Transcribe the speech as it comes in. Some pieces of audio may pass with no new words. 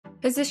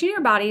Position your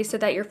body so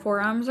that your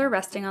forearms are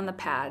resting on the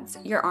pads.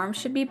 Your arms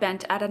should be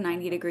bent at a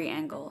 90-degree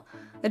angle.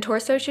 The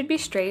torso should be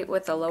straight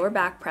with the lower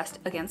back pressed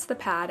against the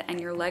pad and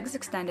your legs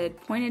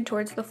extended, pointed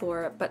towards the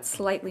floor, but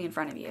slightly in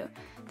front of you.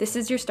 This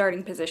is your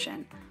starting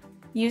position.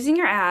 Using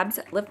your abs,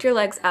 lift your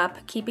legs up,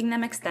 keeping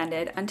them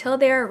extended until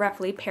they are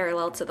roughly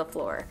parallel to the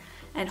floor,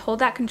 and hold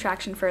that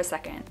contraction for a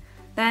second.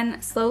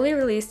 Then, slowly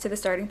release to the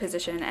starting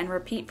position and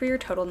repeat for your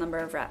total number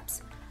of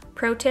reps.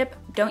 Pro tip,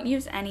 don't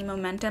use any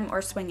momentum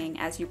or swinging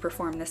as you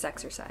perform this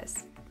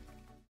exercise.